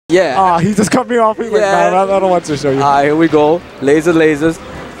Yeah. He just cut me off. He's like, nah, I don't want to show you. All right, here we go. Lasers.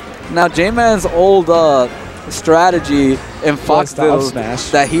 Now, Jman's old strategy in Fox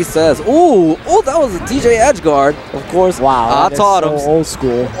Diddles that he says, ooh, that was a DJ edge guard, of course. Wow, I taught him. So old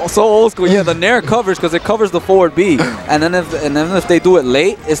school. So old school. Yeah, the Nair covers because it covers the forward B, and then if they do it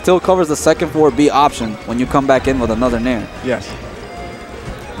late, it still covers the second forward B option when you come back in with another Nair. Yes.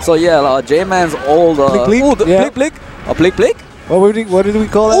 So yeah, Jman's old. Blick. A blick. What did we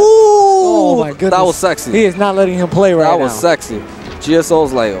call that? Ooh, oh my goodness, that was sexy. He is not letting him play right now. That was sexy.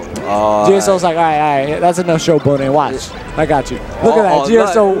 GSO's like, GSO's like, all right, that's enough show, Bonet. Watch, I got you. Look at that,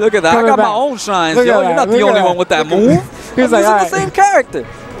 GSO. Look at that. I got my own shines, yo. You're not the only one with that move. He's like, the same character.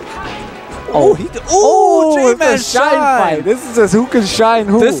 Jman shine fight. This is just who can shine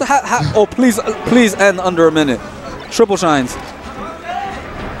who. This please end under a minute. Triple shines.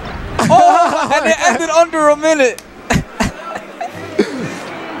 And it ended under a minute.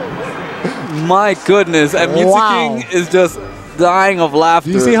 My goodness, and Music King is just dying of laughter.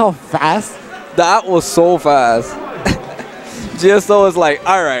 Do you see how fast? That was so fast. GSO is like,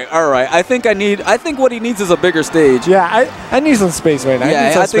 all right. I think what he needs is a bigger stage. Yeah, I need some space right now.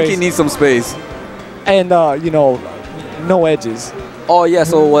 Yeah, I think he needs some space. And you know, no edges. Oh yeah,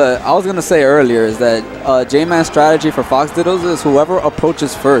 so what I was gonna say earlier is that Jman's strategy for Fox Diddles is whoever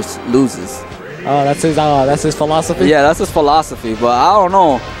approaches first loses. Oh, that's his philosophy? Yeah, that's his philosophy, but I don't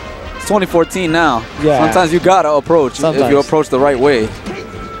know. It's 2014 now. Yeah. Sometimes you gotta approach if you approach the right way.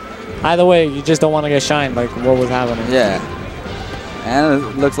 Either way, you just don't want to get shined like what was happening. Yeah. And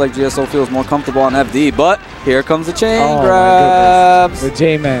it looks like GSO feels more comfortable on FD, but here comes the chain grabs. The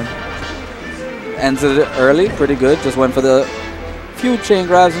Jman. Ends it early, pretty good. Just went for the few chain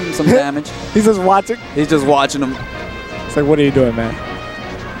grabs and some damage. He's just watching? He's just watching them. It's like, what are you doing, man?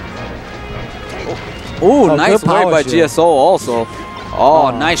 Ooh, nice play by GSO also.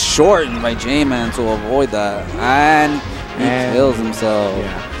 Oh, nice shorten by Jman to avoid that. And he kills himself.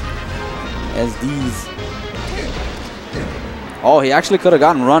 Yeah. SDs. Oh, he actually could have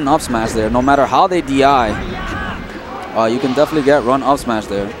gotten run up smash there. No matter how they DI, you can definitely get run up smash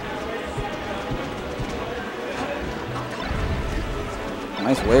there.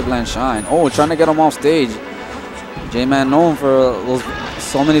 Nice waveland shine. Oh, trying to get him off stage. Jman known for those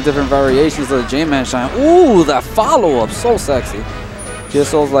so many different variations of the Jman shine. Ooh, that follow-up, so sexy.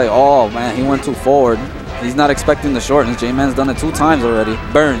 GSO's like, oh man, he went too forward. He's not expecting the shortens. Jman's done it 2 times already.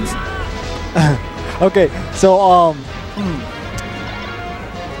 Burns. Okay, so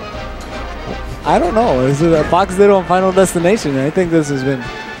I don't know. Is it a Fox Diddle on Final Destination? I think this has been.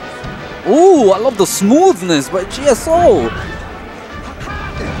 Ooh, I love the smoothness by GSO.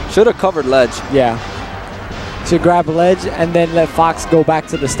 Should have covered ledge. Yeah. Should grab a ledge and then let Fox go back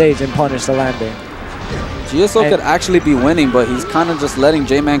to the stage and punish the landing. GSO could actually be winning, but he's kind of just letting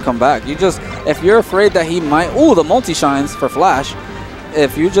Jman come back. If you're afraid that he might, ooh, the multi-shines for Flash.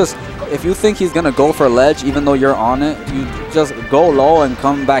 If you think he's gonna go for a ledge, even though you're on it, you just go low and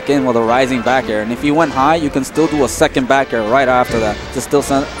come back in with a rising back air. And if you went high, you can still do a second back air right after that to still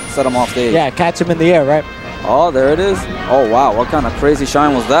set him off stage. Yeah, catch him in the air, right? Oh, there it is. Oh wow, what kind of crazy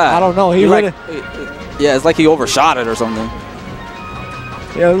shine was that? I don't know. Yeah, it's like he overshot it or something.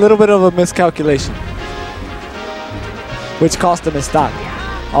 Yeah, a little bit of a miscalculation, which cost him his stock.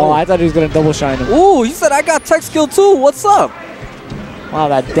 Oh, I thought he was gonna double shine him. Ooh, he said I got tech skill too. What's up? Wow,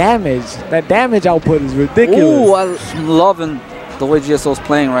 that damage output is ridiculous. Ooh, I'm loving the way GSO's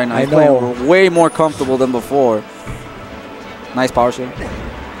playing right now. He's playing way more comfortable than before. Nice power shield.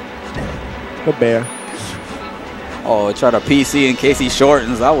 Good bear. Oh, he tried a PC in case he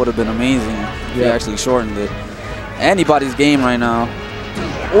shortens. That would have been amazing if he actually shortened it. Anybody's game right now.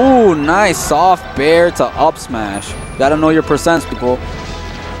 Ooh, nice soft bear to up smash. Gotta know your percents, people.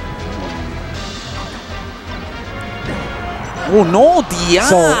 Oh no,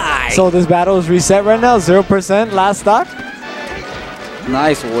 DI! So this battle is reset right now, 0% last stock?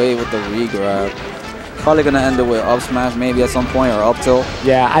 Nice way with the re-grab. Probably gonna end it with up smash maybe at some point or up tilt.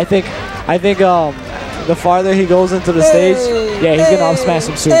 Yeah, I think the farther he goes into the stage, yeah, he's gonna up smash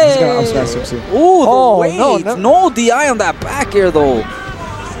him soon. He's gonna up smash him soon. Ooh, the weight. No DI on that back air though.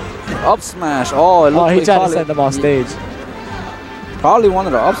 Up smash. Oh, it looked like he tried to send him off stage. Probably wanted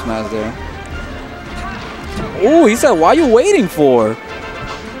to up smash there. Ooh, he said, "Why are you waiting for?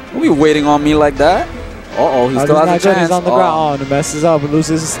 Don't be waiting on me like that." Uh-oh, he still has a chance. He's on the ground. Oh, it messes up and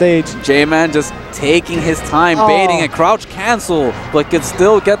loses the stage. Jman just taking his time, baiting it, crouch cancel, but could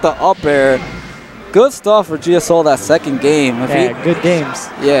still get the up air. Good stuff for GSO that second game. Good games.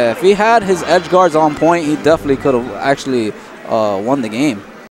 Yeah, if he had his edge guards on point, he definitely could have actually won the game.